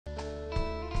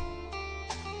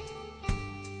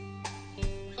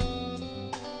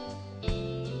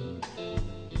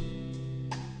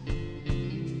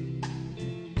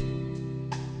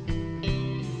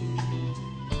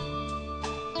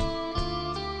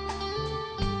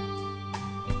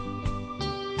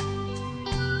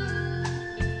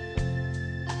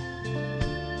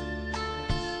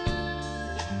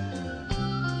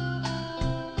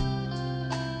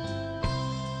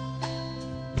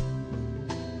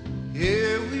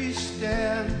we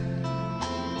stand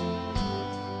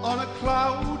on a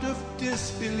cloud of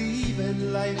disbelief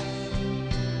in life,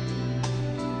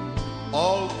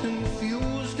 all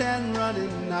confused and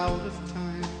running out of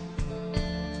time,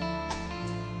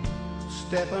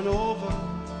 stepping over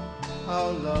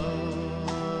our love.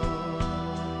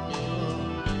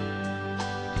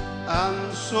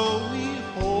 And so we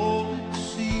hold, it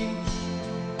seems,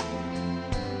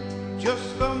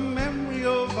 just the memory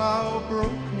of our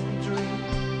broken dream,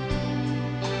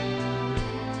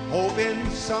 hoping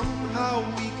somehow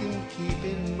we can keep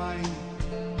in mind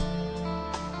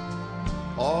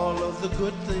all of the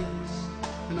good things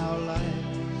in our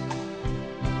lives.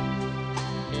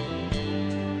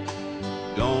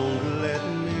 Don't let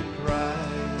me cry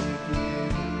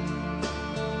again.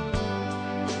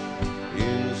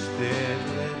 Instead,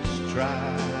 let's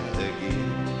try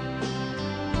again.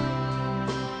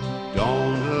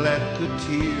 Don't let the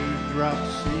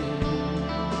teardrops in.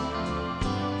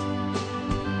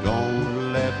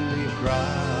 Don't let me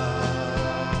cry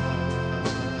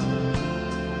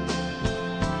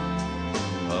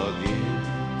again.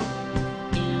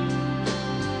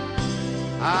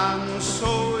 And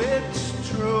so it's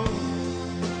true,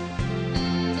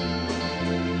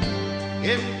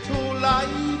 into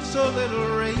life so little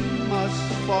rain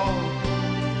must fall.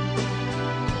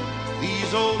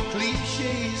 These old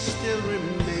cliches still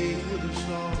remain with us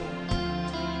all,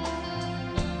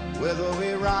 whether we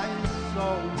rise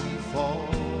or we fall.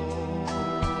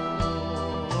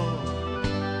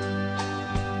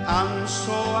 And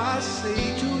so I say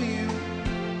to you,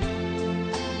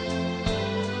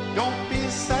 don't be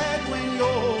sad when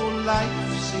your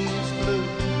life seems blue.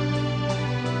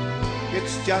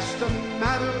 It's just a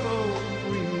matter of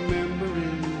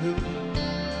remembering who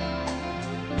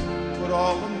put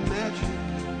all the magic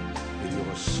in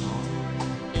your song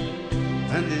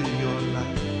and in your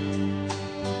life.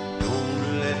 Don't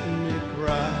let me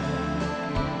cry.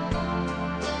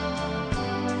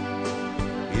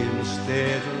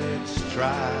 Instead, let's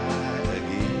try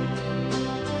again.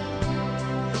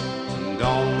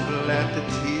 Don't let the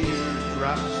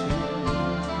teardrops in.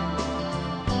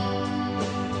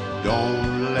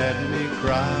 Don't let me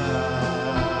cry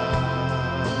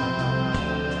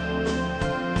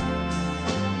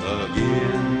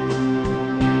again.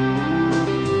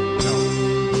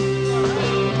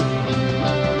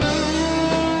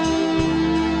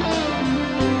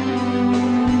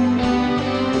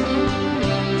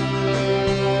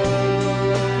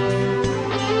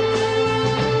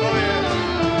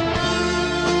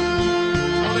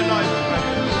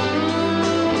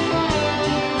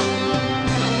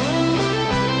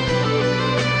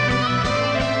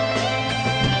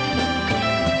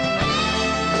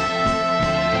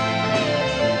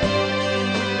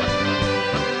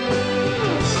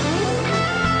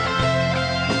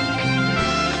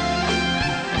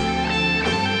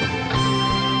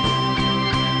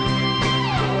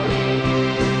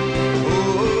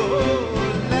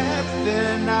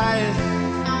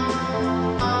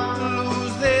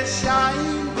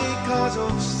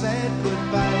 Sad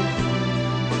goodbye.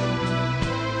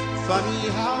 Funny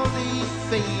how they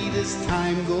fade as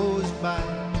time goes by.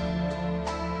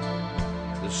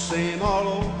 The same all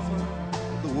over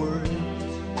the world.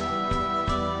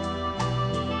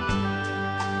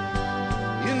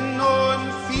 You know, and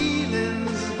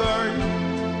feelings burn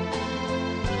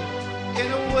in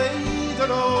a way that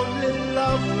only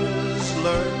lovers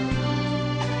learn.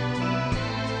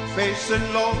 Facing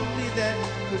lonely that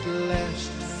could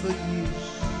last for years,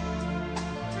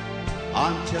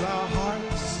 until our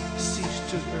hearts cease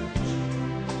to hurt,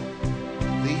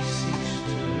 they cease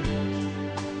to hurt.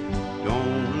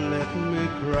 Don't let me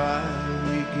cry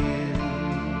again.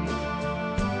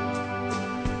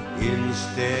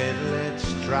 Instead, let's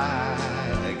try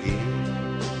again.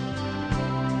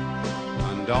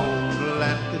 And don't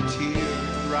let the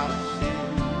teardrops in.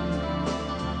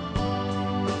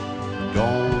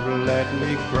 Don't let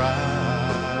me cry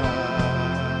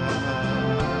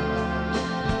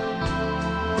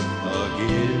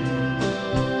again.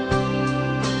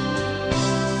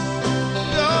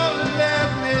 Don't let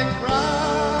me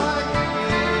cry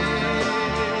again.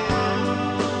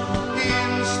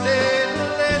 Instead,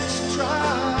 let's try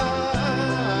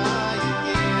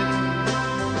again.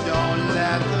 Don't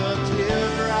let the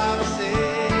teardrops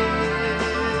in.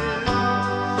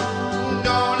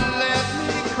 Don't let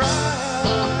me cry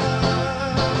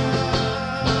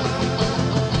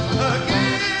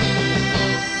again.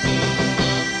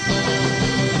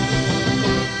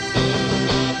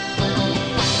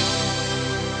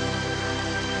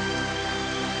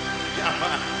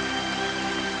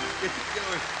 Get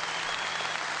going.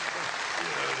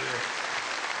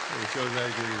 So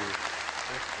thank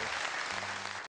you.